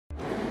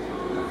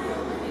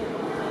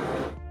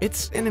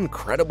It's an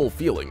incredible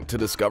feeling to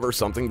discover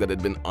something that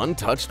had been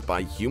untouched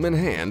by human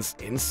hands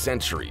in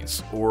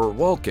centuries, or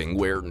walking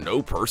where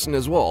no person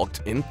has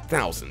walked in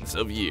thousands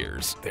of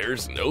years.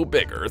 There's no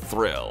bigger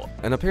thrill.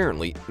 And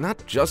apparently,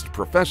 not just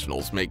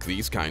professionals make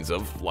these kinds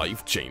of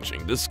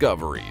life-changing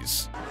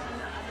discoveries.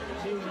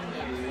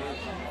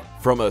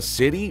 From a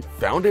city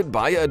founded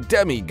by a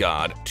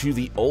demigod to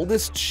the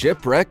oldest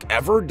shipwreck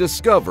ever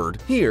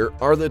discovered, here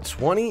are the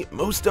 20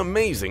 most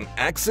amazing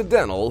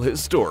accidental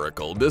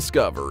historical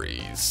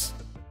discoveries.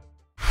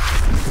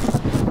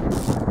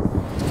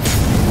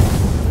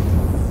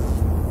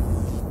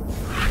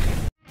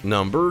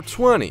 Number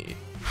 20.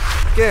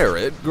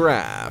 Garrett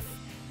Graff.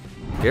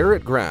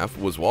 Garrett Graff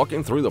was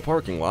walking through the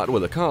parking lot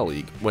with a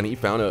colleague when he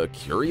found a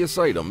curious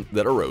item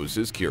that arose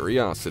his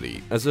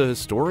curiosity. As a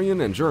historian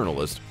and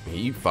journalist,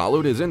 he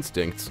followed his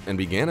instincts and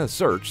began a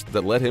search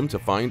that led him to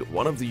find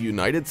one of the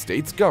United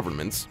States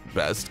government's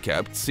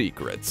best-kept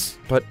secrets.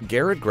 But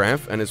Garrett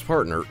Graff and his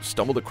partner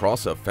stumbled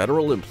across a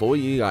federal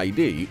employee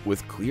ID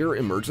with clear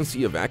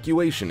emergency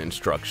evacuation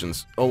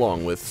instructions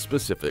along with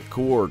specific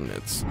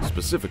coordinates.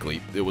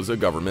 Specifically, it was a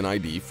government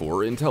ID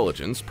for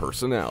intelligence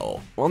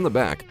personnel. On the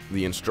back,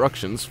 the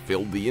instructions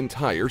filled the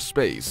entire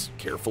space,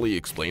 carefully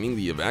explaining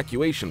the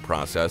evacuation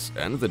process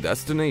and the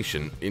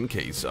destination in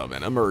case of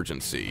an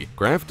emergency.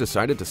 Graff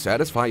decided to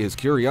satisfy his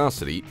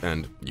curiosity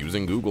and,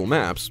 using Google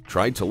Maps,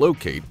 tried to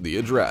locate the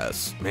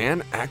address.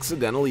 Man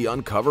accidentally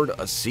uncovered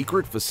a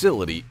secret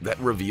facility that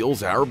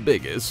reveals our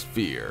biggest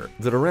fear.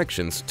 The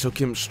directions took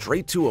him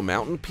straight to a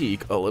mountain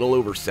peak a little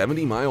over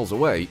 70 miles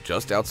away,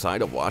 just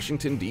outside of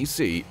Washington,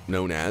 D.C.,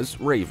 known as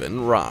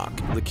Raven Rock.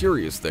 The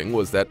curious thing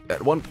was that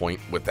at one point,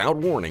 without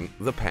warning,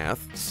 the path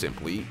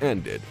simply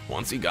ended.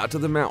 Once he got to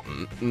the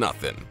mountain,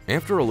 nothing.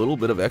 After a little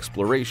bit of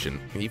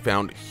exploration, he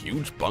found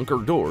huge bunker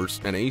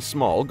doors and a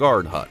small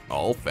guard hut,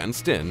 all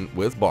fenced in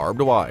with barbed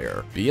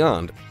wire.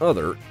 Beyond,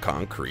 other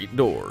concrete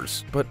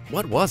doors. But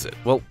what was it?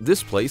 Well,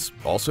 this place,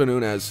 also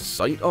known as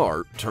Site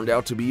R, turned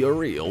out to be a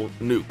real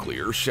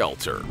nuclear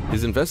shelter.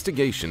 His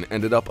investigation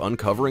ended up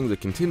uncovering the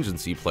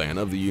contingency plan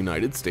of the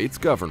United States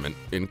government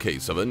in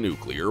case of a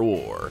nuclear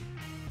war.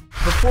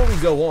 Before we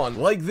go on,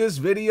 like this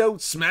video,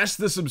 smash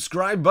the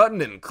subscribe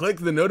button and click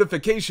the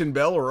notification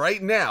bell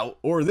right now,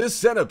 or this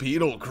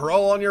centipede will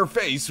crawl on your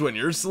face when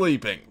you're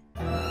sleeping.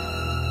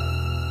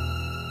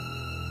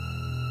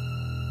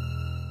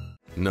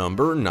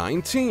 Number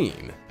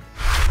 19.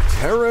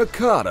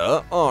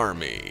 Terracotta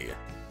Army.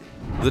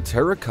 The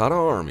Terracotta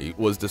Army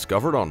was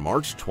discovered on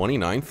March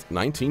 29,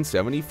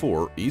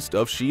 1974, east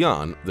of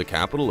Xi'an, the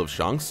capital of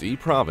Shaanxi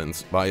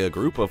Province, by a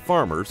group of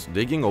farmers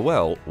digging a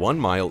well 1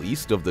 mile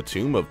east of the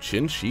tomb of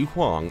Qin Shi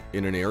Huang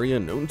in an area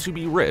known to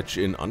be rich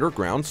in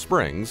underground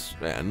springs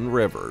and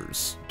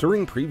rivers.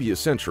 During previous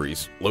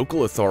centuries,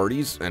 local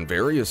authorities and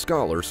various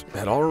scholars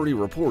had already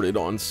reported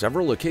on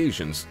several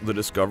occasions the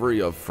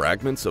discovery of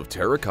fragments of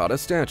terracotta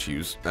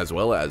statues, as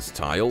well as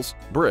tiles,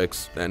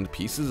 bricks, and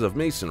pieces of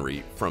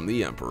masonry from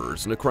the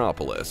emperor's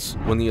necropolis.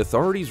 When the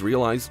authorities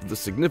realized the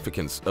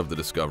significance of the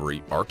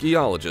discovery,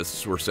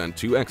 archaeologists were sent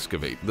to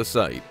excavate the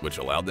site, which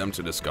allowed them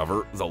to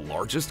discover the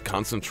largest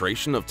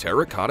concentration of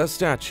terracotta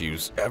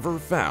statues ever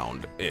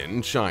found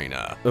in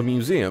China. A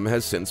museum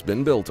has since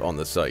been built on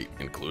the site,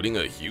 including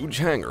a huge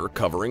hangar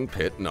covering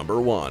pit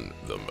number 1,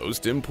 the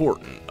most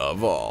important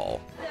of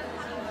all.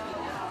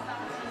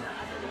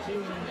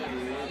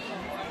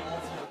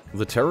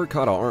 The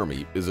Terracotta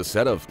Army is a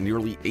set of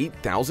nearly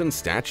 8,000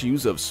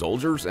 statues of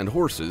soldiers and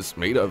horses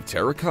made of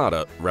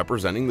terracotta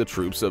representing the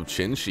troops of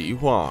Qin Shi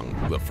Huang,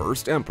 the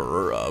first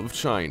emperor of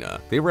China.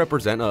 They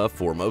represent a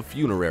form of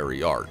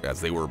funerary art,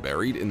 as they were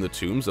buried in the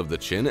tombs of the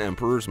Qin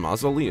Emperor's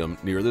mausoleum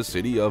near the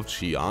city of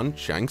Xi'an,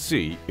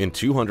 Shaanxi, in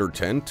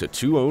 210 to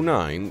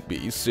 209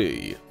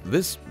 BC.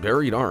 This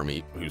buried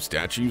army, whose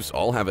statues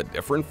all have a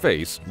different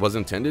face, was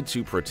intended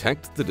to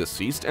protect the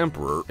deceased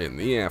emperor in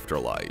the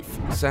afterlife.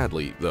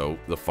 Sadly, though,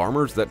 the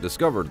farmers that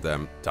discovered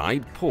them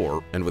died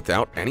poor and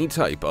without any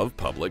type of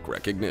public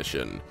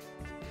recognition.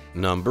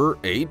 Number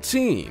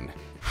 18.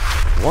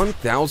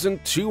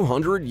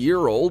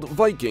 1,200-year-old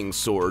Viking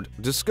sword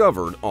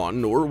discovered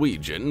on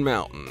Norwegian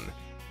mountain.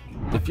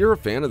 If you're a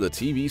fan of the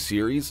TV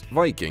series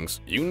Vikings,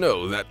 you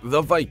know that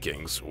the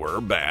Vikings were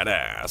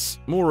badass.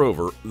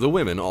 Moreover, the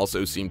women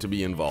also seem to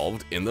be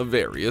involved in the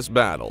various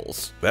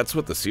battles. That's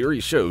what the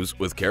series shows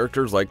with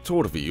characters like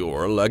Torvi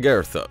or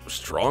Lagertha,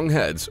 strong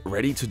heads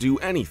ready to do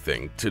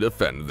anything to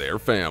defend their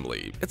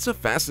family. It's a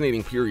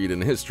fascinating period in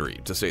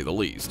history, to say the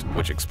least,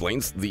 which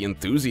explains the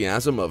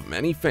enthusiasm of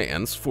many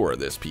fans for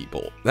this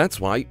people. That's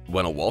why,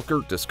 when a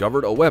walker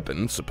discovered a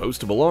weapon supposed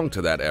to belong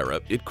to that era,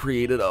 it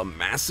created a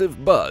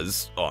massive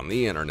buzz on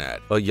the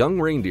internet. A young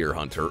reindeer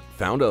hunter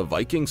found a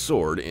Viking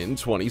sword in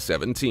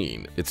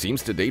 2017. It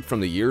seems to date from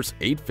the years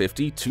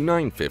 850 to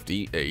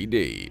 950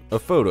 AD. A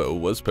photo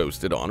was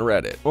posted on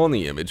Reddit. On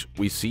the image,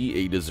 we see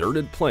a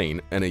deserted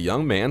plain and a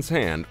young man's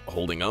hand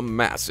holding a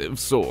massive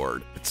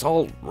sword. It's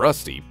all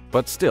rusty,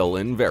 but still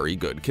in very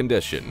good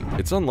condition.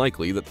 It's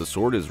unlikely that the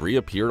sword has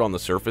reappeared on the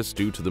surface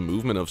due to the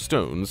movement of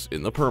stones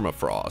in the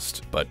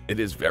permafrost, but it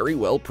is very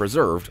well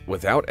preserved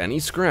without any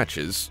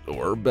scratches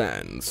or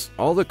bends.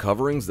 All the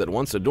coverings that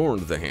once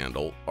adorned the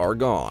handle are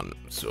gone,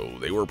 so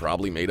they were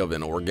probably made of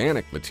an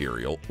organic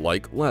material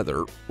like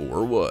leather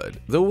or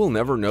wood. Though we'll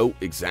never know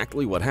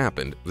exactly what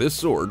happened, this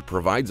sword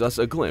provides us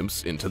a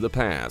glimpse into the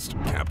past,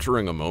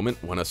 capturing a moment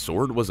when a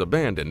sword was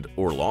abandoned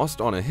or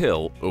lost on a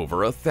hill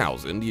over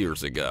 1,000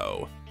 years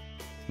ago.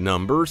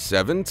 Number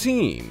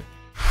 17.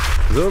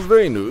 The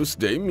Venus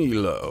de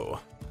Milo.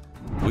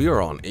 We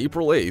are on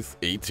April 8,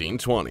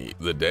 1820,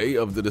 the day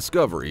of the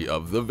discovery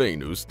of the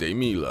Venus de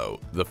Milo,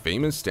 the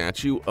famous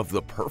statue of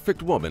the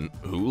perfect woman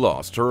who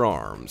lost her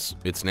arms.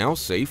 It's now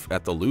safe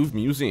at the Louvre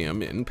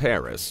Museum in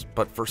Paris,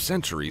 but for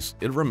centuries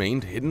it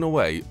remained hidden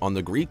away on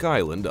the Greek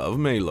island of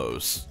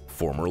Melos,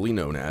 formerly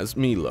known as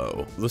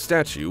Milo. The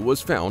statue was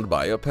found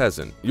by a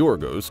peasant,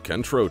 Yorgos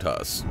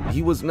Kentrotas.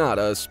 He was not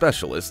a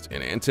specialist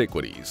in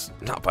antiquities,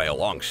 not by a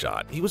long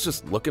shot. He was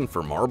just looking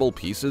for marble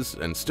pieces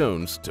and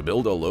stones to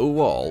build a low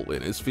wall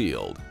in his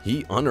field.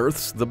 He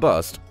unearths the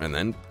bust, and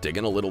then,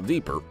 digging a little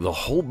deeper, the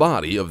whole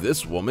body of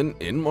this woman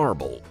in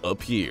marble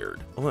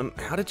appeared. Well, and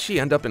how did she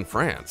end up in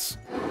France?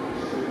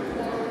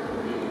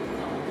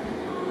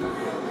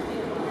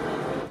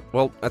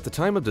 Well, at the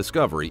time of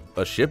discovery,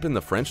 a ship in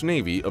the French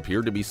Navy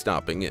appeared to be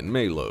stopping in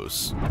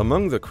Melos.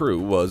 Among the crew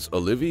was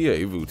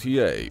Olivier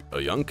Voutier,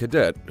 a young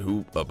cadet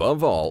who,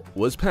 above all,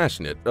 was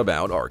passionate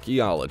about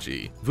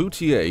archaeology.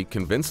 Voutier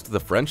convinced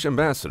the French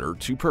ambassador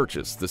to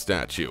purchase the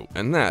statue,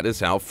 and that is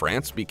how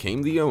France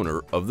became the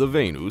owner of the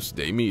Venus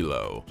de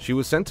Milo. She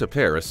was sent to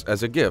Paris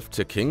as a gift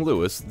to King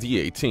Louis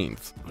XVIII,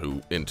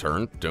 who, in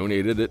turn,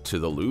 donated it to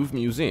the Louvre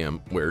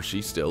Museum, where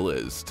she still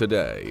is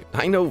today.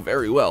 I know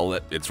very well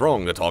that it's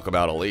wrong to talk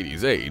about a lady's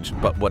age,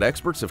 but what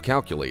experts have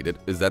calculated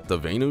is that the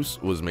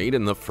Venus was made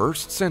in the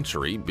 1st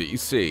century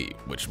BC,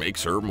 which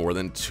makes her more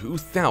than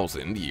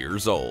 2,000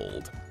 years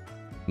old.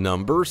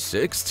 Number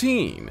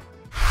 16.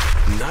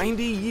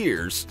 90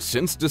 years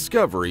since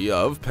discovery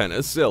of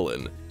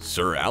penicillin,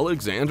 Sir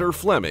Alexander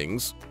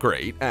Fleming's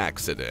great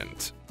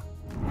accident.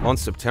 On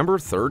September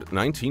 3,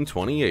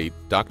 1928,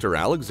 Dr.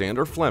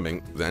 Alexander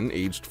Fleming, then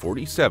aged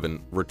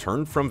 47,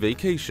 returned from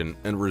vacation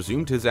and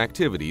resumed his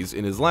activities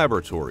in his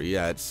laboratory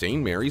at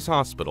St. Mary's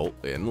Hospital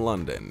in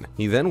London.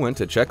 He then went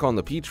to check on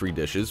the petri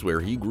dishes where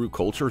he grew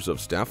cultures of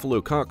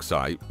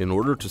staphylococci in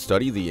order to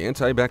study the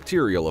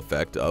antibacterial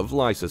effect of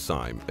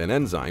lysozyme, an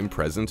enzyme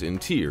present in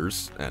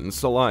tears and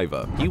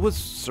saliva. He was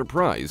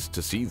surprised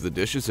to see the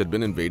dishes had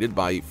been invaded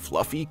by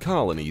fluffy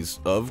colonies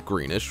of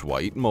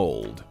greenish-white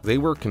mold. They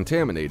were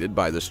contaminated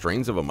by the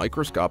strains of a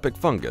microscopic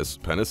fungus,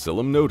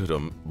 Penicillium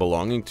notatum,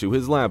 belonging to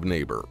his lab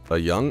neighbor, a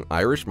young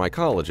Irish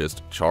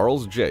mycologist,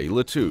 Charles J.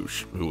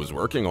 Latouche, who was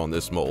working on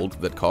this mold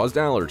that caused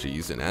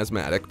allergies in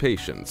asthmatic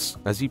patients.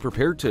 As he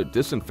prepared to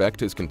disinfect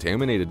his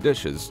contaminated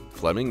dishes,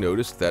 Fleming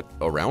noticed that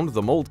around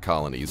the mold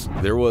colonies,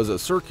 there was a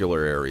circular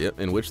area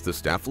in which the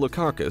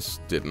Staphylococcus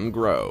didn't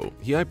grow.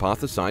 He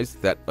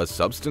hypothesized that a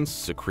substance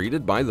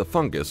secreted by the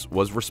fungus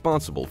was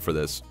responsible for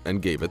this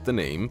and gave it the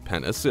name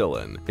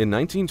penicillin. In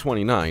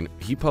 1929,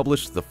 he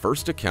published the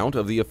first account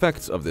of the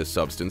effects of this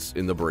substance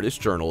in the British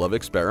Journal of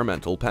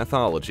Experimental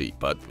Pathology,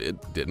 but it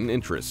didn't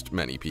interest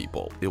many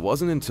people. It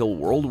wasn't until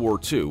World War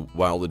II,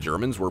 while the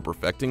Germans were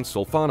perfecting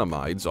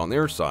sulfonamides on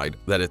their side,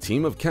 that a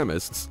team of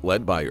chemists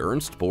led by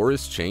Ernst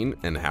Boris Chain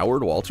and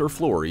Howard Walter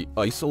Florey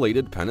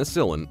isolated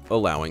penicillin,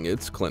 allowing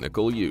its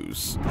clinical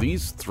use.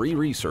 These 3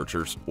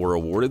 researchers were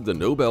awarded the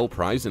Nobel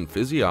Prize in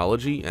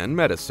Physiology and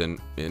Medicine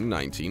in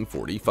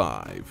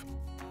 1945.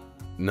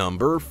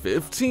 Number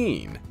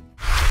 15.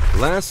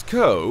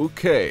 Lascaux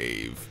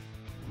Cave.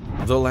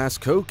 The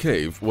Lascaux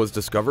Cave was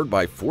discovered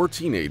by 4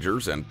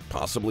 teenagers and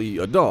possibly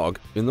a dog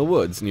in the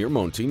woods near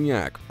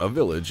Montignac, a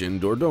village in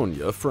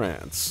Dordogne,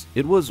 France.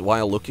 It was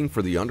while looking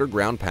for the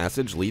underground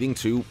passage leading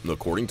to,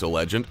 according to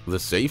legend, the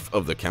safe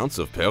of the Counts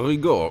of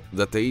Périgord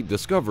that they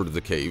discovered the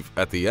cave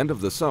at the end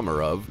of the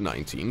summer of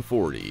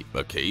 1940,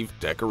 a cave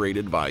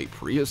decorated by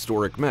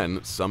prehistoric men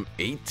some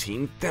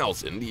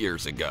 18,000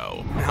 years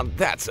ago. Now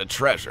that's a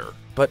treasure.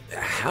 But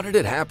how did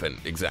it happen,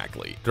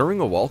 exactly? During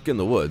a walk in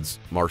the woods,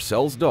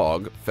 Marcel's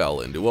dog fell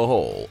into a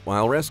hole.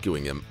 While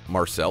rescuing him,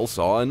 Marcel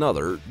saw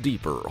another,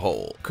 deeper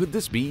hole. Could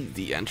this be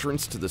the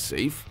entrance to the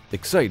safe?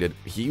 Excited,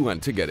 he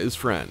went to get his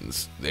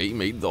friends. They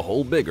made the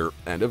hole bigger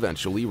and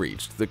eventually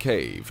reached the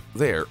cave.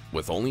 There,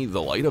 with only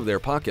the light of their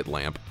pocket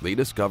lamp, they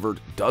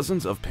discovered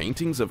dozens of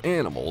paintings of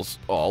animals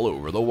all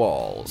over the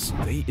walls.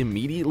 They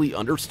immediately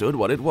understood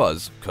what it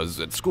was, because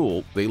at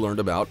school, they learned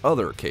about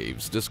other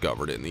caves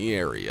discovered in the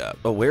area.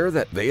 Aware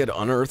that they had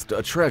unearthed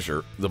a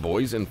treasure, the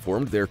boys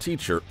informed their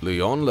teacher,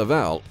 Léon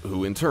Laval,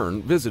 who in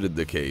turn visited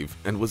the cave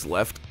and was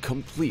left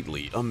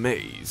completely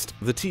amazed.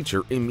 The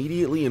teacher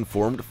immediately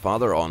informed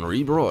Father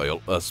Henri Breuil,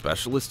 Doyle, a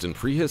specialist in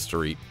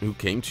prehistory who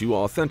came to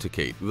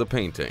authenticate the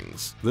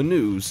paintings. The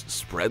news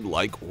spread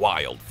like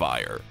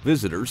wildfire.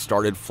 Visitors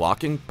started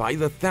flocking by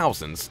the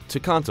thousands to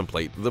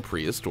contemplate the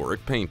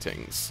prehistoric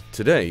paintings.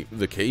 Today,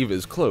 the cave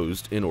is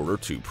closed in order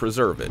to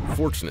preserve it.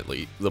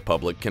 Fortunately, the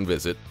public can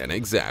visit an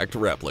exact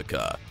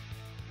replica.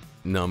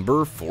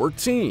 Number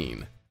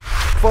 14.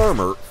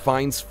 Farmer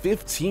finds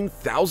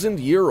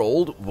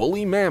 15,000-year-old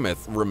woolly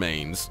mammoth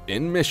remains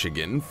in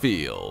Michigan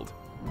field.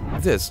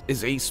 This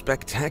is a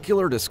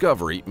spectacular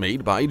discovery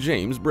made by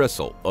James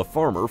Brissell, a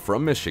farmer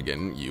from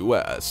Michigan,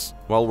 U.S.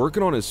 While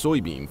working on his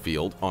soybean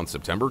field on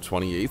September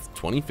 28,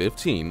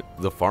 2015,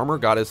 the farmer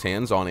got his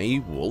hands on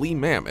a woolly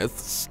mammoth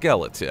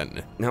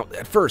skeleton. Now,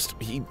 at first,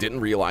 he didn't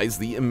realize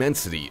the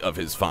immensity of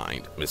his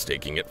find,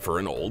 mistaking it for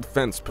an old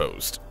fence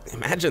post.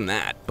 Imagine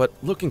that, but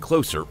looking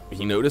closer,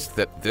 he noticed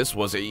that this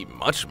was a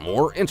much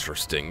more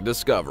interesting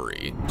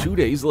discovery. 2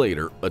 days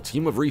later, a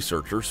team of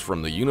researchers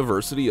from the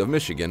University of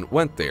Michigan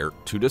went there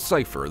to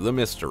decipher the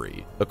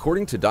mystery.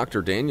 According to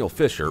Dr. Daniel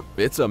Fisher,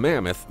 it's a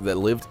mammoth that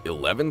lived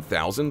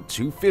 11,000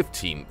 to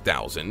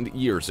 15,000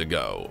 years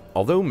ago.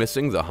 Although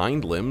missing the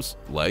hind limbs,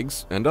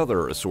 legs, and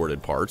other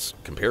assorted parts,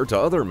 compared to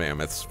other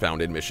mammoths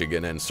found in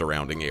Michigan and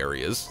surrounding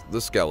areas,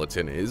 the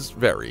skeleton is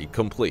very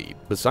complete.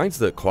 Besides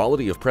the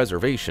quality of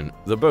preservation,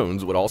 the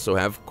bones would also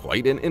have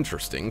quite an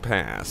interesting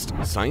past.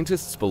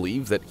 Scientists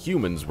believe that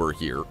humans were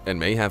here and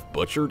may have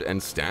butchered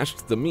and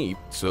stashed the meat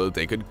so that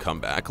they could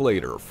come back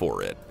later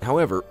for it.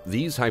 However,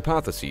 these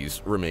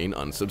hypotheses remain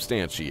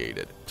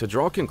unsubstantiated. To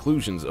draw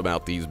conclusions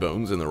about these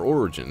bones and their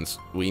origins,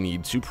 we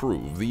need to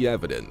prove the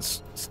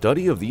evidence.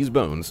 Study of these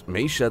bones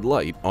may shed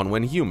light on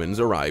when humans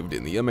arrived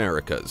in the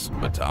Americas,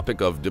 a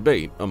topic of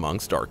debate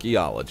amongst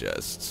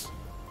archaeologists.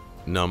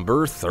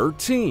 Number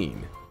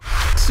 13.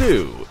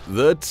 2.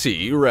 The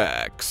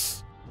T-Rex.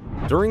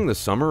 During the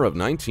summer of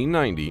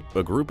 1990,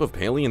 a group of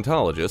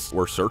paleontologists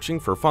were searching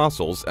for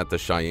fossils at the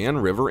Cheyenne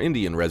River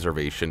Indian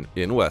Reservation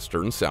in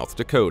western South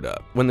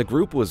Dakota. When the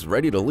group was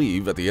ready to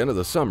leave at the end of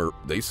the summer,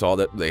 they saw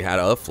that they had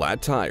a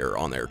flat tire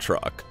on their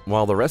truck.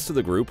 While the rest of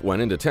the group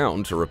went into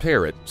town to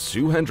repair it,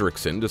 Sue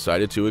Hendrickson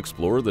decided to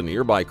explore the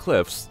nearby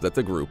cliffs that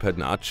the group had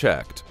not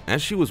checked.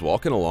 As she was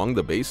walking along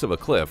the base of a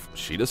cliff,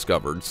 she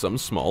discovered some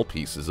small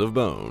pieces of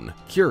bone.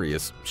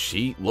 Curious,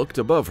 she looked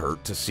above her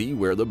to see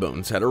where the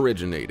bones had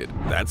originated.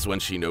 That's when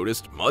she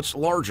noticed much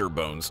larger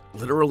bones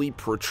literally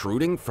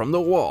protruding from the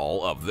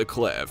wall of the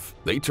cliff.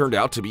 They turned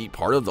out to be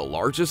part of the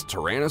largest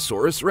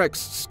Tyrannosaurus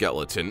rex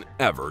skeleton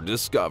ever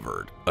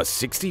discovered, a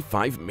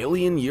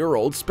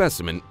 65-million-year-old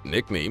specimen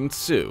nicknamed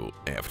Sue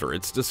after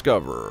its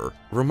discoverer.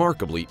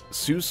 Remarkably,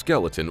 Sue's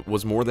skeleton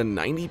was more than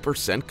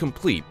 90%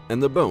 complete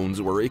and the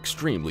bones were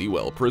extremely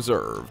well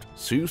preserved.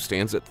 Sue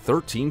stands at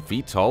 13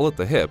 feet tall at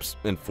the hips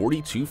and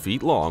 42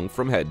 feet long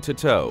from head to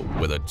toe,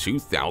 with a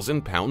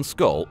 2,000-pound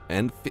skull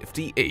and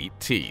 58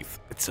 teeth.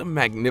 It's a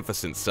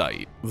magnificent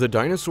sight. The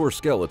dinosaur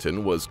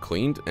skeleton was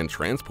cleaned and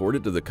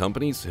transported to the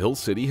company's Hill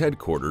City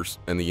headquarters,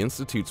 and the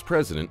institute's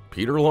president,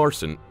 Peter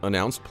Larson,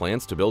 announced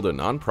plans to build a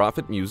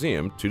nonprofit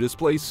museum to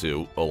display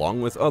Sue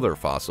along with other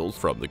fossils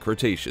from the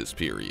Cretaceous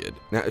period.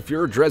 Now, if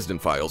you're a Dresden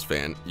Files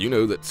fan, you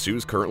know that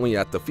Sue's currently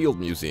at the Field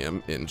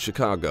Museum in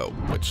Chicago,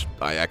 which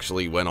I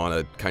actually went on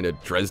a kind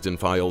of Dresden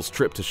Files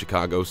trip to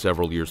Chicago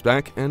several years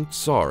back and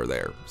saw her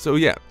there. So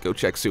yeah, go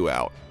check Sue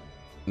out.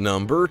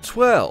 Number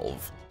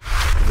 12.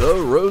 The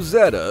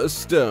Rosetta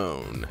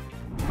Stone.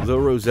 The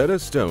Rosetta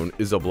Stone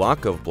is a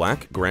block of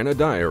black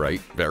granodiorite,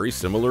 very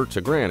similar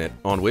to granite,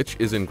 on which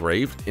is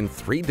engraved in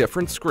 3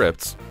 different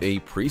scripts a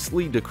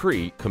priestly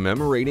decree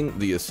commemorating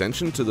the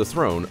ascension to the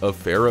throne of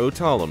Pharaoh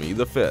Ptolemy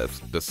V,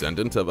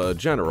 descendant of a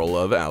general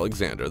of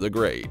Alexander the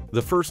Great.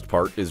 The first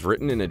part is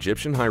written in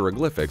Egyptian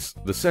hieroglyphics,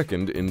 the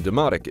second in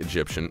Demotic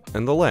Egyptian,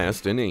 and the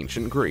last in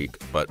ancient Greek,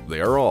 but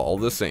they are all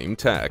the same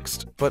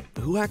text. But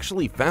who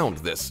actually found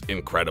this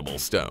incredible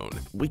stone?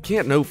 We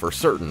can't know for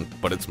certain,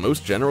 but it's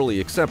most generally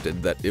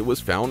accepted that it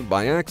was found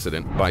by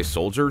accident by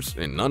soldiers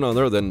in none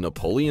other than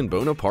Napoleon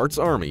Bonaparte's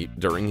army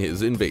during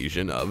his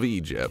invasion of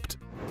Egypt.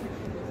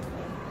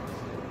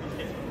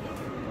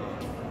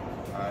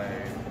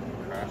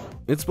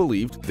 It's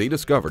believed they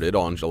discovered it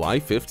on July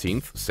 15,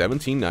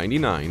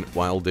 1799,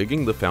 while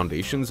digging the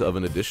foundations of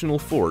an additional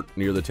fort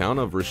near the town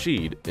of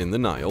Rashid in the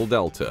Nile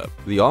Delta.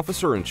 The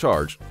officer in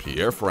charge,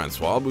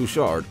 Pierre-François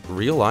Bouchard,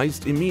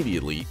 realized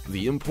immediately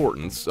the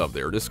importance of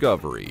their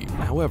discovery.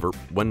 However,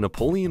 when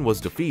Napoleon was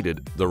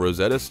defeated, the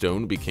Rosetta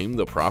Stone became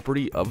the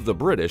property of the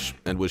British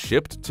and was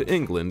shipped to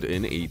England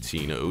in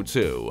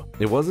 1802.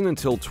 It wasn't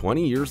until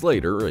 20 years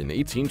later, in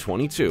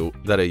 1822,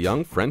 that a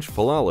young French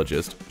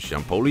philologist,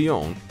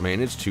 Champollion,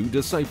 managed to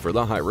decipher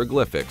the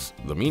hieroglyphics,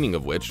 the meaning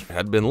of which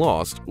had been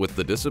lost with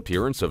the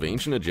disappearance of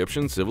ancient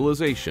Egyptian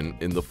civilization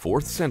in the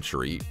 4th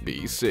century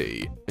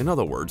BC. In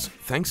other words,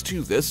 thanks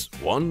to this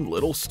one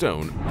little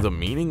stone, the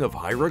meaning of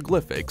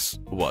hieroglyphics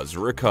was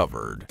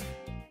recovered.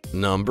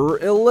 Number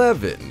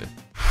 11.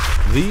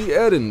 The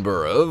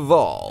Edinburgh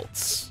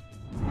Vaults.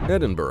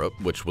 Edinburgh,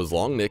 which was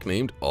long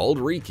nicknamed Auld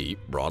Reekie,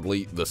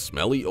 broadly the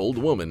smelly old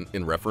woman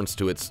in reference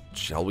to its,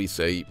 shall we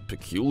say,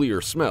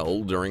 peculiar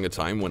smell during a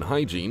time when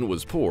hygiene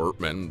was poor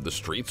and the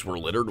streets were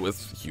littered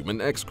with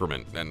human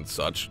excrement and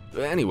such.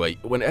 Anyway,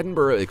 when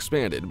Edinburgh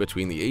expanded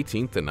between the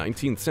 18th and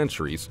 19th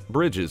centuries,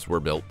 bridges were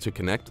built to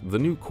connect the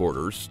new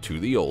quarters to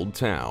the old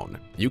town.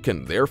 You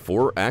can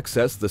therefore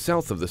access the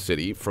south of the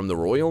city from the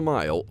Royal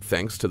Mile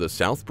thanks to the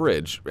South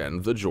Bridge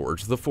and the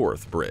George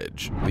IV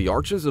Bridge. The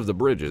arches of the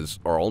bridges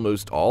are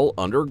almost all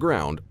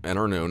underground and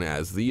are known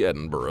as the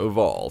Edinburgh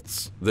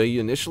Vaults. They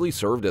initially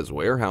served as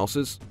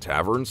warehouses,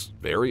 taverns,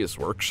 various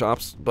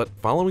workshops, but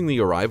following the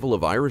arrival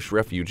of Irish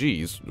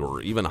refugees,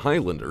 or even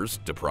Highlanders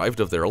deprived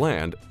of their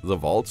land, the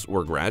vaults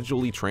were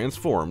gradually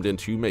transformed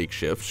into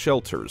makeshift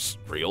shelters,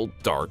 real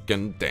dark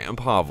and damp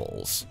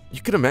hovels.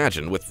 You can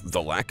imagine, with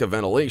the lack of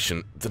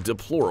ventilation, the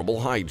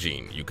deplorable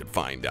hygiene you could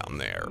find down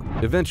there.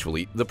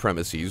 Eventually, the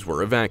premises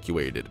were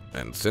evacuated,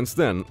 and since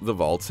then, the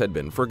vaults had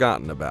been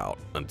forgotten about,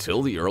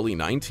 until the early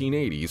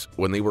 1980s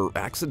when they were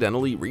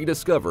accidentally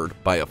rediscovered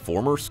by a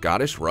former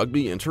Scottish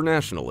rugby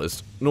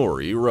internationalist,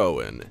 Norrie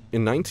Rowan.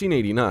 In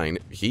 1989,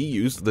 he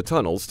used the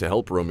tunnels to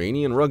help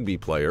Romanian rugby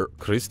player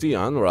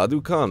Cristian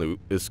Raducanu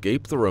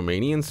escape the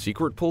Romanian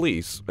secret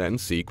police and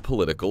seek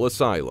political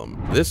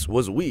asylum. This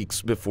was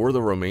weeks before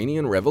the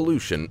Romanian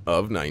Revolution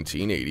of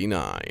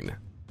 1989.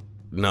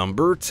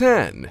 Number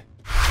 10.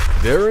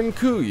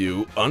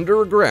 Derinkuyu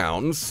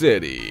Underground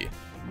City.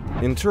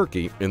 In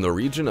Turkey, in the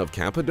region of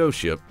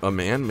Cappadocia, a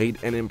man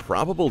made an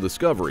improbable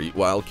discovery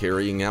while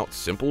carrying out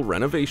simple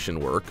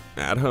renovation work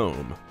at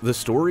home. The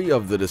story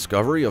of the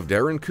discovery of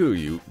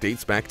Derinkuyu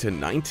dates back to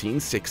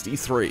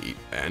 1963,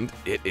 and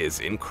it is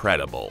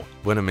incredible.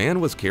 When a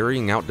man was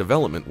carrying out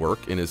development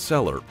work in his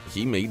cellar,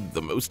 he made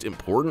the most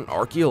important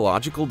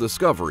archaeological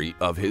discovery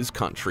of his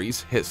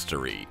country's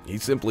history. He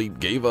simply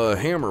gave a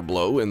hammer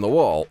blow in the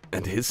wall,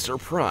 and his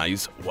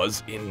surprise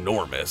was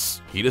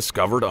enormous. He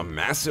discovered a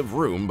massive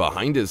room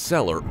behind his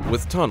cellar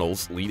with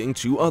tunnels leading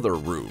to other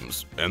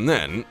rooms, and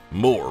then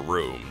more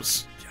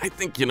rooms. I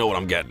think you know what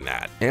I'm getting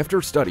at.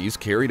 After studies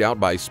carried out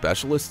by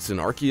specialists in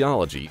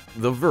archaeology,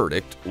 the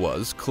verdict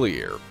was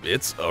clear.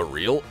 It's a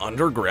real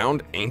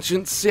underground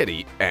ancient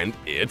city, and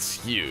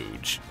it's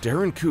huge.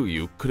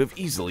 Derinkuyu could have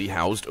easily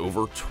housed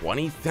over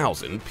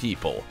 20,000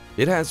 people.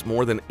 It has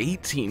more than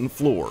 18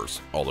 floors,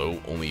 although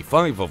only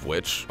 5 of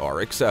which are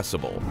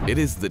accessible. It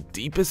is the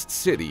deepest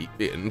city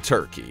in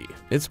Turkey.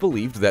 It's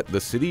believed that the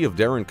city of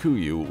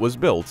Derinkuyu was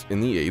built in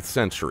the 8th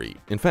century.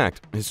 In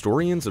fact,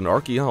 historians and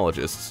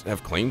archaeologists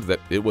have claimed that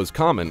it was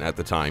common at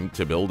the time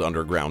to build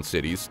underground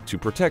cities to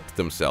protect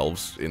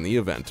themselves in the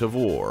event of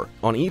war.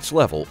 On each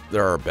level,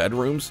 there are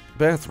bedrooms,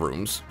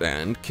 bathrooms,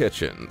 and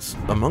kitchens.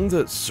 Among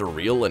the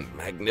surreal and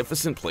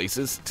magnificent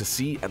places to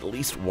see at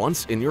least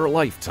once in your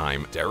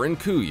lifetime,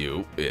 Derinkuyu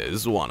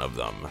is one of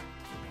them.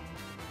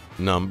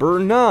 Number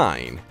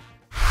 9.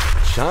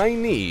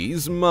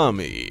 Chinese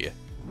Mummy.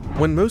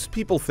 When most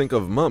people think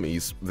of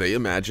mummies, they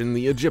imagine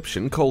the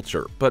Egyptian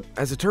culture, but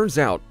as it turns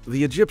out,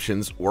 the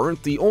Egyptians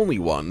weren't the only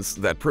ones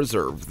that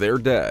preserved their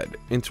dead.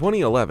 In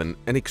 2011,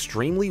 an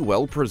extremely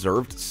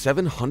well-preserved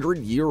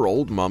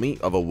 700-year-old mummy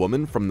of a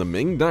woman from the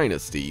Ming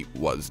Dynasty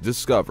was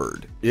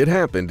discovered. It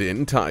happened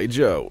in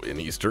Taizhou, in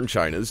eastern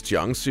China's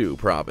Jiangsu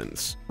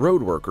province.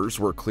 Road workers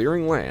were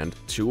clearing land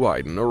to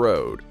widen a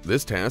road.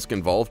 This task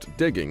involved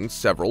digging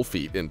several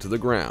feet into the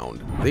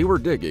ground. They were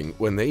digging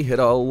when they hit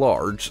a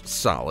large,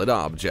 solid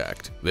object.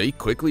 They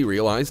quickly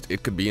realized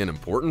it could be an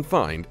important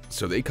find,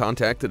 so they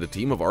contacted a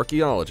team of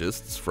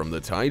archaeologists from the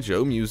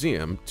Taizhou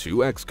Museum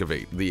to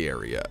excavate the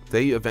area.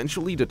 They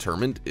eventually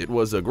determined it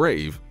was a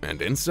grave,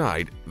 and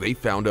inside, they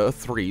found a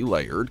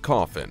 3-layered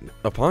coffin.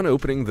 Upon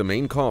opening the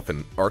main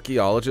coffin,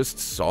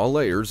 archaeologists saw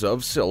layers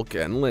of silk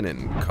and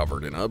linen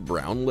covered in a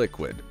brown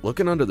liquid.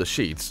 Looking under the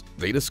sheets,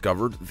 they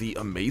discovered the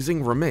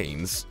amazing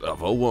remains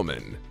of a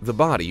woman. The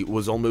body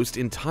was almost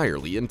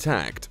entirely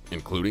intact,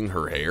 including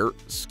her hair,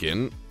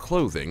 skin,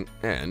 clothing,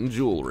 and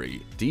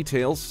jewelry.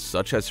 Details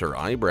such as her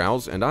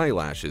eyebrows and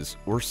eyelashes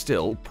were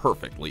still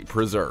perfectly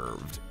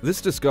preserved.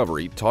 This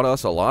discovery taught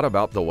us a lot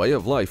about the way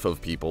of life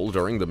of people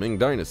during the Ming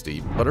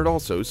Dynasty, but it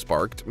also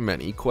sparked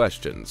many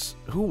questions.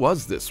 Who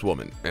was this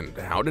woman, and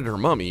how did her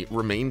mummy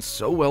remain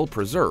so well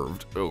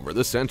preserved over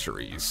the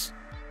centuries?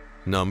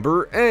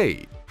 Number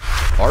 8.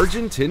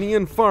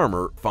 Argentinian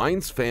farmer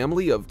finds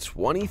family of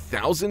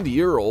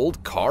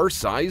 20,000-year-old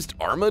car-sized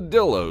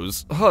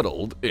armadillos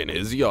huddled in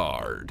his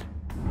yard.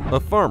 A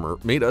farmer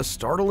made a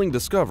startling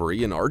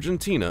discovery in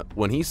Argentina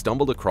when he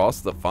stumbled across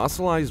the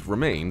fossilized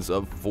remains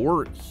of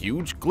 4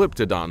 huge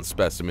glyptodon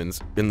specimens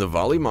in the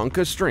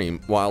Valamanca stream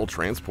while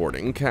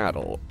transporting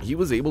cattle. He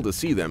was able to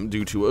see them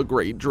due to a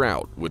great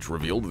drought, which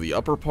revealed the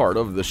upper part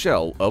of the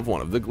shell of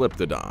one of the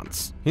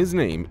glyptodons. His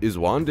name is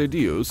Juan de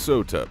Dios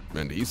Sota,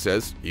 and he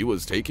says he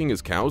was taking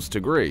his cows to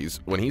graze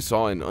when he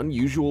saw an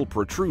unusual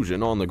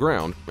protrusion on the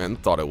ground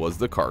and thought it was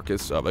the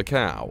carcass of a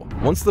cow.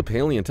 Once the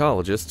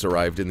paleontologists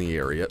arrived in the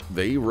area,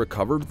 they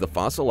recovered the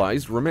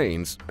fossilized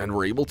remains and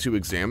were able to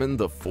examine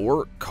the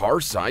 4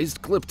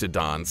 car-sized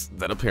glyptodonts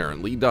that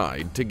apparently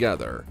died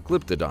together.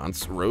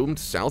 Glyptodonts roamed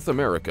South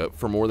America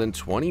for more than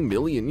 20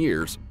 million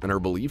years and are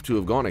believed to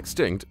have gone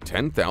extinct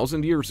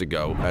 10,000 years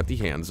ago at the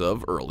hands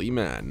of early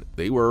men.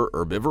 They were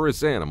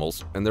herbivorous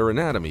animals, and their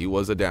anatomy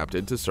was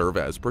adapted to serve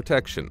as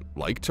protection,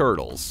 like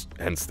turtles,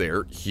 hence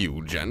their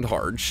huge and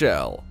hard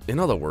shell. In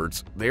other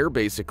words, they're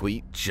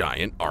basically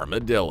giant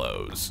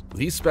armadillos.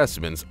 These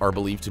specimens are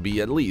believed to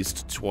be at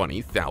least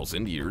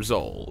 20,000 years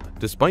old.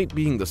 Despite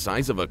being the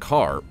size of a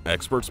car,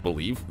 experts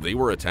believe they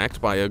were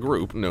attacked by a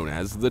group known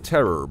as the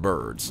terror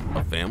birds,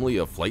 a family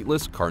of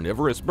flightless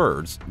carnivorous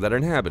birds that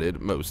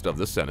inhabited most of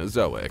the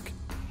Cenozoic.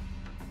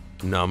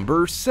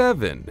 Number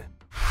 7.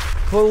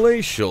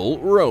 Palatial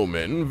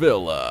Roman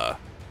Villa.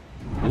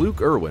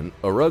 Luke Irwin,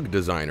 a rug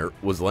designer,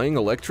 was laying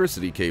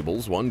electricity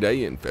cables one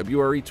day in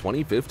February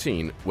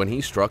 2015 when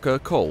he struck a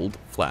cold,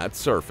 flat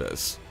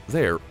surface.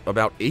 There,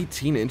 about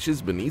 18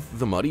 inches beneath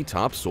the muddy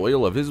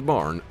topsoil of his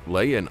barn,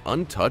 lay an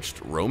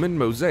untouched Roman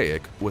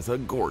mosaic with a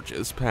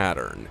gorgeous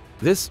pattern.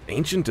 This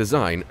ancient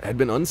design had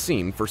been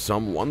unseen for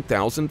some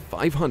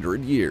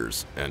 1,500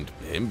 years, and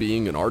him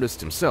being an artist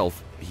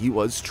himself, he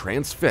was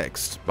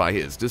transfixed by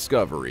his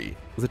discovery.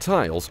 The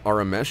tiles are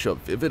a mesh of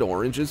vivid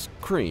oranges,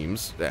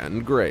 creams,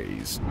 and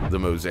grays. The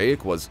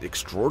mosaic was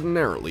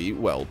extraordinarily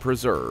well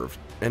preserved,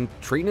 and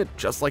treating it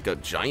just like a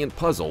giant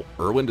puzzle,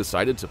 Irwin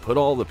decided to put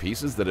all the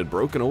pieces that had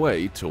broken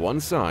away to one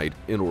side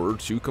in order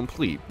to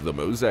complete the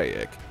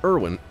mosaic.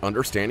 Irwin,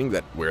 understanding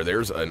that where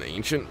there's an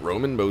ancient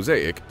Roman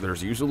mosaic,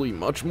 there's usually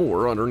much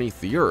more underneath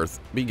the earth,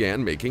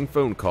 began making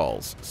phone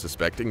calls,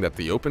 suspecting that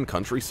the open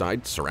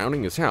countryside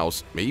surrounding his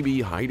house may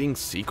be hiding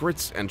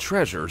secrets and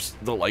treasures,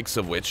 the likes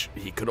of which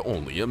he could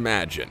only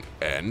imagine.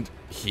 And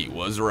he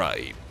was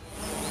right.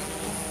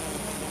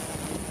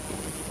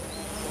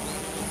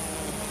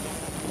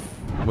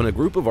 When a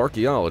group of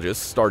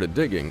archaeologists started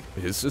digging,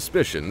 his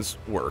suspicions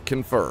were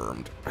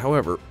confirmed.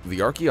 However,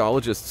 the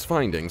archaeologists'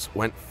 findings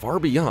went far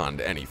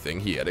beyond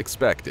anything he had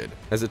expected.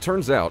 As it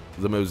turns out,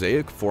 the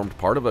mosaic formed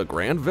part of a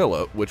grand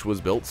villa which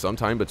was built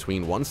sometime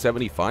between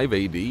 175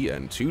 AD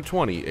and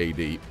 220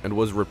 AD and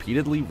was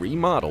repeatedly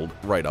remodeled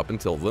right up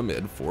until the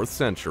mid-4th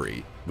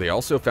century. They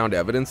also found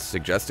evidence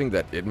suggesting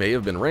that it may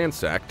have been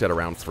ransacked at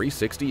around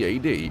 360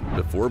 AD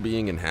before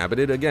being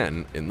inhabited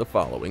again in the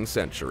following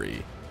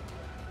century.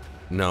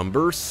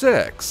 Number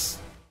 6.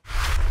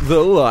 The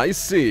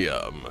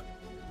Lyceum.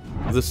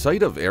 The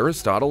site of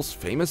Aristotle's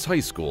famous high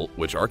school,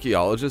 which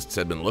archaeologists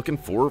had been looking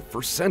for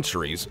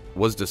centuries,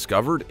 was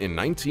discovered in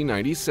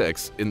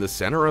 1996 in the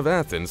center of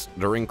Athens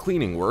during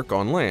cleaning work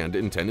on land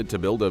intended to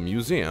build a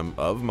museum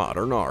of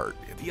modern art.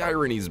 The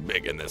irony's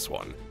big in this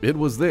one. It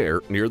was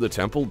there, near the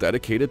temple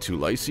dedicated to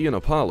Lycian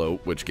Apollo,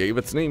 which gave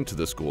its name to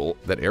the school,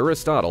 that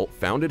Aristotle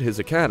founded his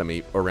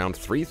academy around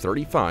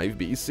 335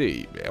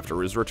 BC,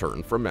 after his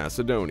return from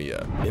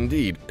Macedonia.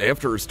 Indeed,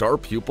 after his star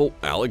pupil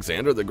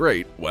Alexander the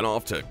Great went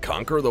off to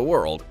conquer the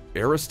world,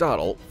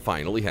 Aristotle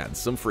finally had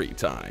some free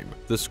time.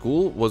 The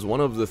school was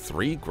one of the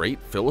 3 great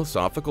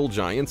philosophical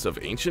giants of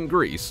ancient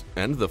Greece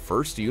and the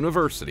first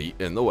university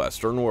in the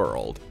Western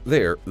world.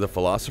 There, the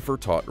philosopher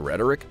taught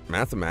rhetoric,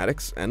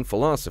 mathematics, and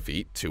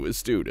philosophy to his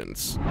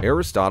students.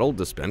 Aristotle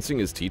dispensing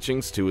his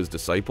teachings to his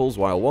disciples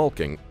while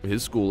walking,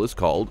 his school is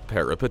called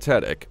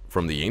peripatetic,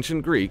 from the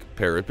ancient Greek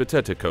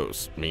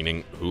peripatetikos,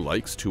 meaning who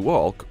likes to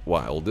walk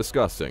while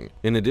discussing.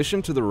 In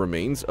addition to the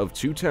remains of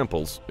 2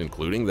 temples,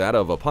 including that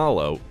of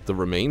Apollo, the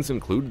remains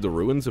include the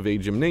ruins of a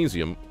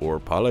gymnasium, or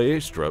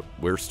palaestra,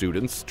 where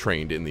students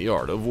trained in the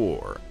art of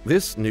war.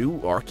 This new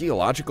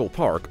archaeological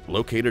park,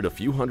 located a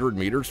few hundred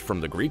meters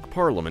from the Greek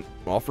Parliament,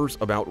 offers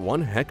about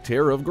 1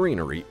 hectare of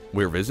greenery,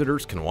 where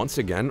visitors can once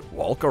again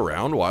walk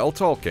around while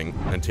talking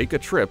and take a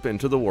trip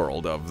into the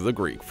world of the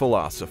Greek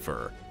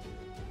philosopher.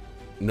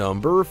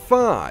 Number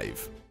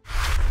 5.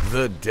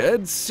 The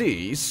Dead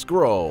Sea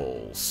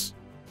Scrolls.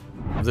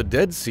 The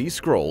Dead Sea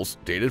Scrolls,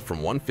 dated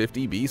from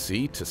 150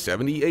 BC to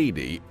 70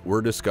 AD,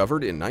 were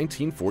discovered in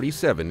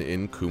 1947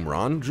 in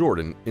Qumran,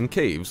 Jordan, in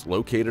caves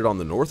located on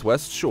the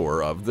northwest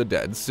shore of the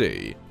Dead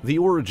Sea. The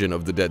origin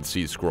of the Dead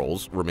Sea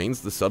Scrolls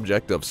remains the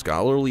subject of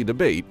scholarly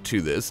debate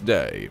to this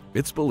day.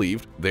 It's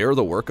believed they are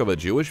the work of a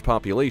Jewish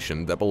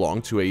population that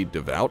belonged to a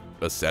devout,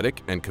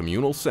 ascetic, and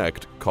communal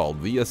sect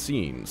called the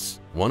Essenes,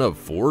 one of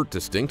 4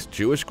 distinct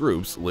Jewish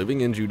groups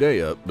living in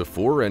Judea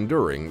before and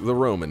during the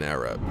Roman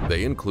era.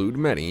 They include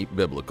many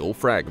biblical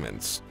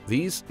fragments.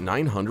 These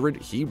 900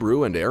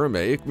 Hebrew and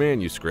Aramaic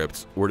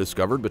manuscripts were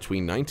discovered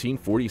between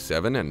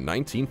 1947 and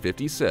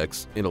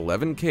 1956 in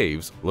 11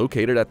 caves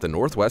located at the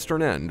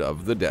northwestern end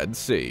of the Dead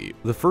Sea.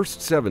 The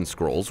first 7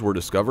 scrolls were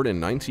discovered in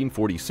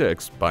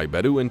 1946 by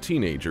Bedouin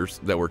teenagers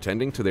that were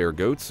tending to their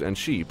goats and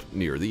sheep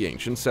near the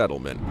ancient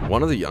settlement.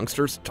 One of the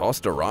youngsters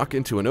tossed a rock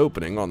into an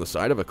opening on the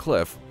side of a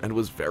cliff and was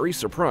was very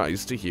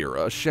surprised to hear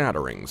a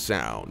shattering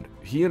sound.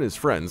 He and his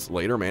friends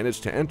later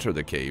managed to enter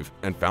the cave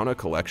and found a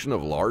collection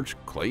of large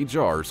clay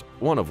jars,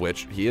 one of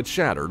which he had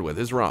shattered with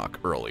his rock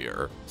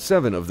earlier.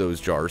 7 of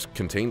those jars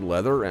contained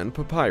leather and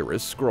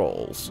papyrus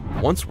scrolls.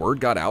 Once word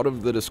got out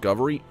of the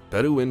discovery,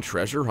 Bedouin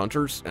treasure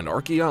hunters and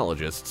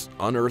archaeologists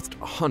unearthed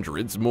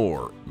hundreds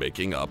more,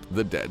 making up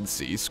the Dead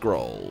Sea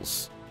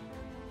Scrolls.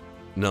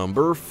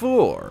 Number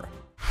 4.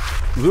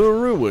 The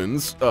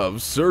ruins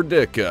of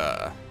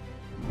Serdica.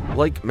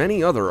 Like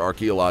many other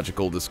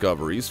archaeological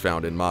discoveries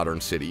found in modern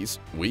cities,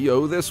 we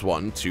owe this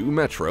one to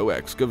metro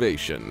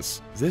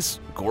excavations. This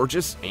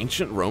gorgeous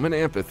ancient Roman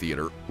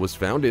amphitheater was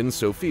found in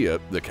Sofia,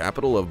 the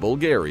capital of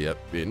Bulgaria,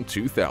 in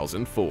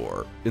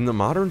 2004. In the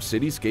modern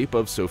cityscape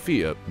of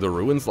Sofia, the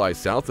ruins lie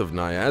south of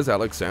Niaz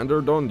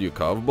Alexander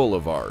Dondyukov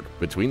Boulevard,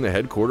 between the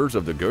headquarters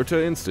of the Goethe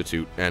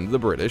Institute and the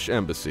British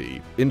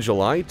Embassy. In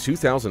July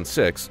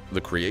 2006,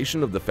 the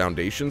creation of the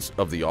foundations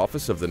of the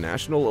Office of the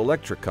National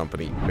Electric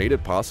Company made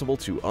it possible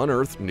to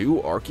unearth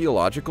new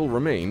archaeological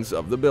remains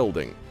of the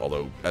building,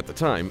 although at the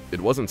time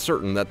it wasn't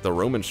certain that the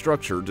Roman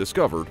structure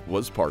discovered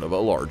was part of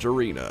a large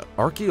arena.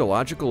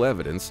 Archaeological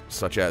evidence,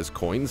 such as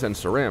coins and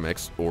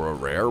ceramics or a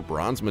rare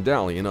bronze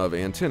medallion of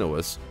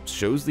Antinous,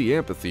 shows the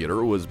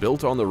amphitheater was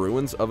built on the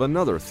ruins of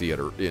another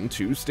theater in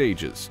 2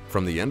 stages,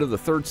 from the end of the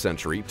 3rd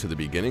century to the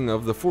beginning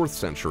of the 4th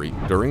century,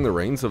 during the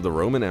reigns of the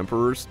Roman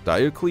emperors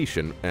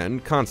Diocletian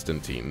and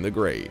Constantine the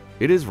Great.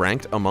 It is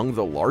ranked among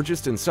the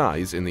largest in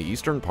size in the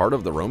eastern part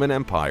of the Roman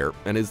Empire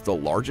and is the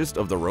largest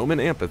of the Roman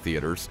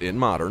amphitheaters in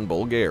modern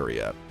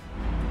Bulgaria.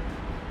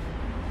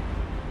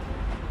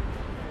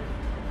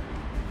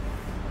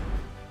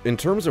 In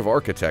terms of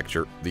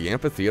architecture, the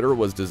amphitheater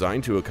was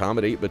designed to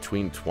accommodate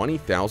between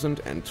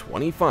 20,000 and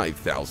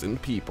 25,000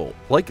 people.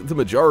 Like the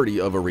majority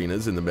of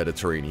arenas in the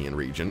Mediterranean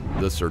region,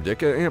 the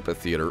Serdica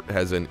Amphitheater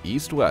has an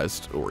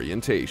east-west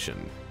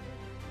orientation.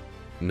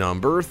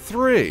 Number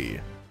 3.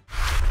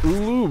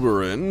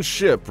 Uluburun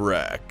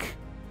Shipwreck.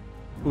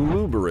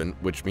 Uluburun,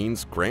 which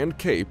means Grand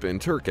Cape in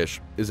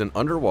Turkish, is an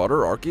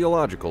underwater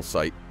archaeological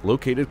site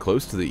located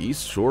close to the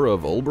east shore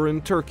of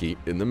Ulburun, Turkey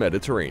in the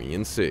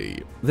Mediterranean Sea.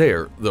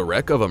 There, the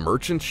wreck of a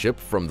merchant ship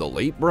from the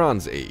Late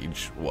Bronze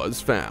Age was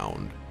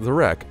found. The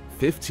wreck,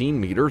 15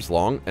 meters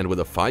long and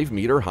with a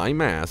 5-meter high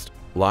mast,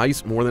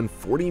 lies more than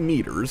 40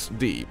 meters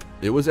deep.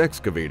 It was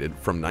excavated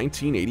from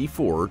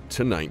 1984 to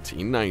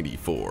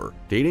 1994.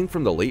 Dating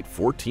from the late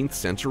 14th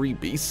century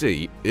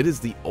BC, it is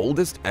the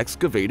oldest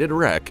excavated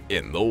wreck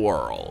in the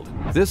world.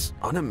 This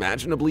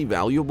unimaginably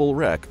valuable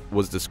wreck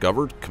was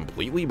discovered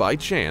completely by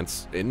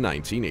chance in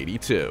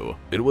 1982.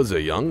 It was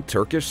a young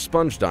Turkish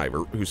sponge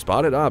diver who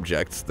spotted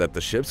objects that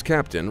the ship's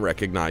captain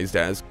recognized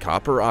as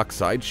copper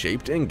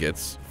oxide-shaped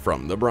ingots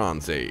from the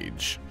Bronze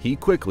Age. He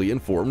quickly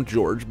informed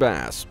George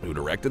Bass, who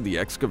directed the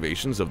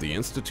excavations of the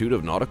Institute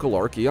of Nautical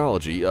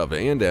Archaeology of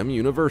A&M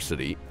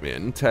University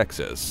in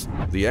Texas.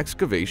 The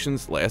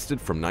excavations lasted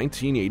from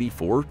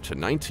 1984 to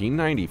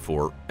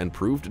 1994 and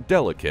proved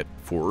delicate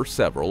for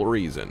several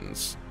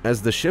reasons.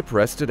 As the ship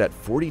rested at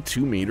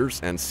 42 meters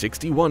and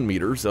 61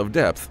 meters of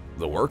depth,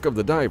 the work of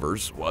the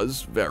divers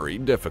was very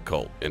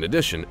difficult. In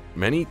addition,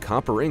 many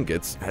copper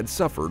ingots had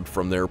suffered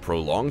from their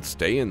prolonged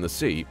stay in the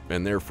sea,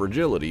 and their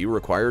fragility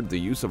required the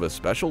use of a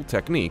special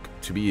technique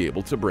to be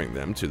able to bring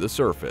them to the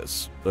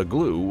surface. A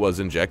glue was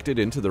injected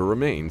into the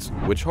remains,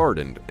 which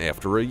hardened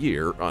after a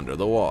year under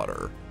the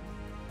water.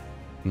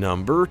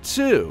 Number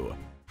 2.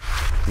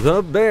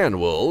 The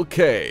Banwell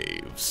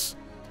Caves.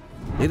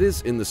 It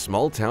is in the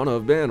small town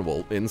of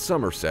Banwell in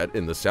Somerset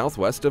in the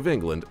southwest of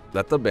England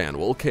that the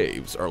Banwell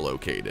Caves are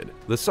located.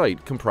 The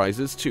site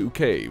comprises 2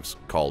 caves,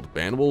 called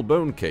Banwell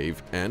Bone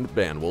Cave and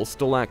Banwell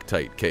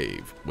Stalactite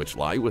Cave, which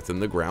lie within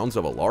the grounds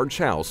of a large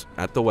house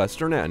at the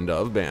western end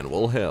of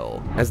Banwell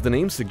Hill. As the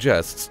name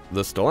suggests,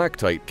 the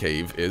Stalactite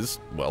Cave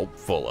is, well,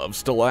 full of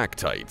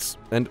stalactites.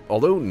 And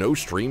although no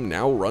stream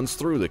now runs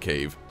through the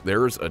cave,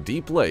 there's a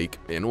deep lake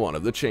in one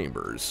of the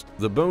chambers.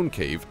 The Bone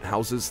Cave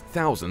houses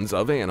thousands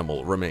of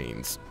animal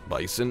remains: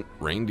 bison,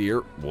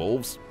 reindeer,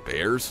 wolves,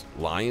 bears,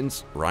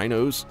 lions,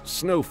 rhinos,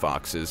 snow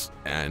foxes,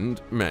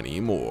 and many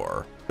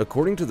more.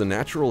 According to the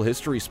natural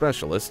history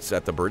specialists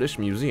at the British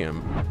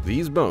Museum,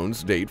 these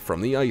bones date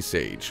from the Ice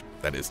Age,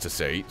 that is to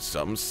say,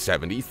 some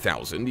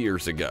 70,000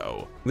 years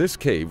ago. This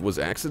cave was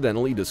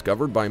accidentally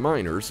discovered by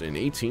miners in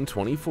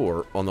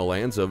 1824 on the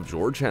lands of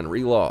George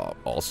Henry Law,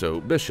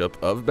 also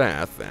Bishop of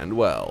Bath and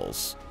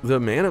Wells. The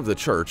man of the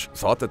church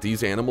thought that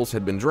these animals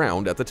had been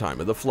drowned at the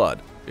time of the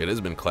flood. It has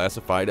been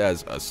classified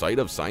as a site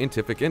of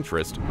scientific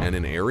interest and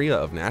an area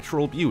of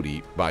natural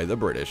beauty by the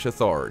British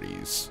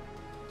authorities.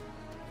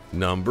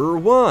 Number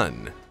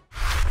 1.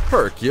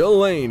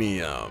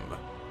 Herculaneum.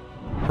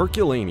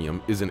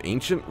 Herculaneum is an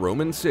ancient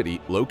Roman city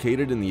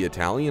located in the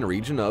Italian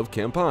region of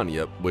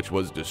Campania, which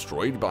was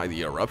destroyed by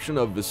the eruption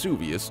of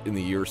Vesuvius in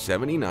the year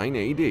 79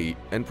 AD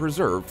and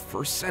preserved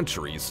for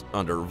centuries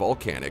under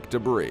volcanic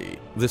debris.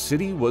 The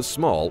city was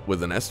small,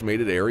 with an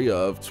estimated area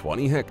of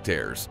 20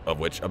 hectares, of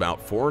which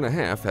about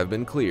 4.5 have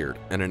been cleared,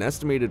 and an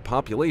estimated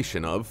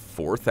population of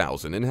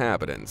 4,000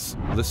 inhabitants.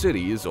 The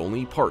city is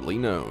only partly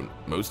known.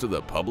 Most of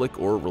the public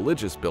or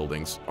religious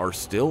buildings are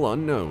still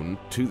unknown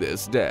to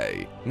this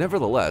day.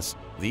 Nevertheless,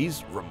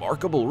 these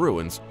remarkable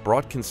ruins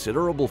brought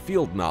considerable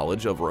field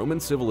knowledge of Roman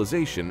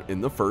civilization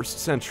in the 1st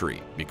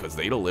century because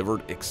they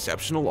delivered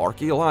exceptional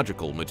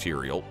archaeological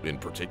material, in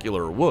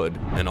particular wood,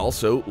 and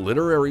also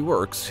literary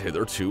works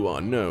hitherto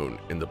unknown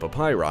in the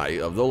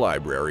papyri of the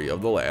Library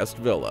of the Last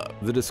Villa.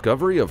 The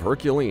discovery of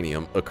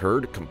Herculaneum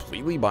occurred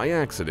completely by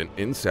accident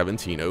in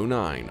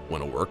 1709,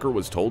 when a worker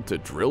was told to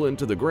drill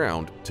into the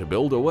ground to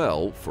build a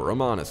well for a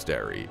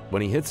monastery.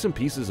 When he hit some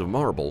pieces of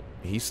marble,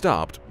 he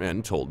stopped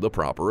and told the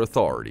proper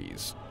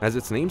authorities. As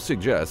its name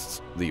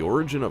suggests, the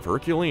origin of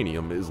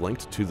Herculaneum is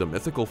linked to the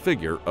mythical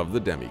figure of the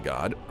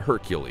demigod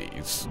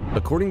Hercules.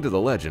 According to the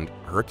legend,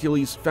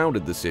 Hercules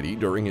founded the city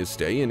during his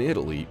stay in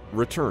Italy,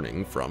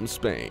 returning from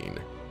Spain.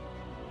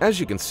 As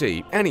you can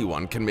see,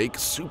 anyone can make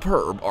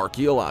superb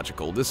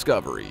archaeological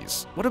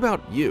discoveries. What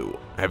about you?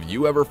 Have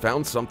you ever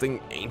found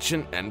something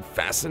ancient and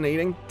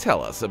fascinating?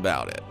 Tell us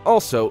about it.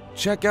 Also,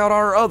 check out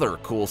our other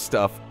cool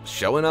stuff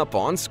showing up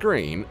on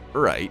screen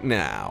right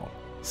now.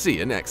 See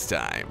you next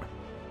time.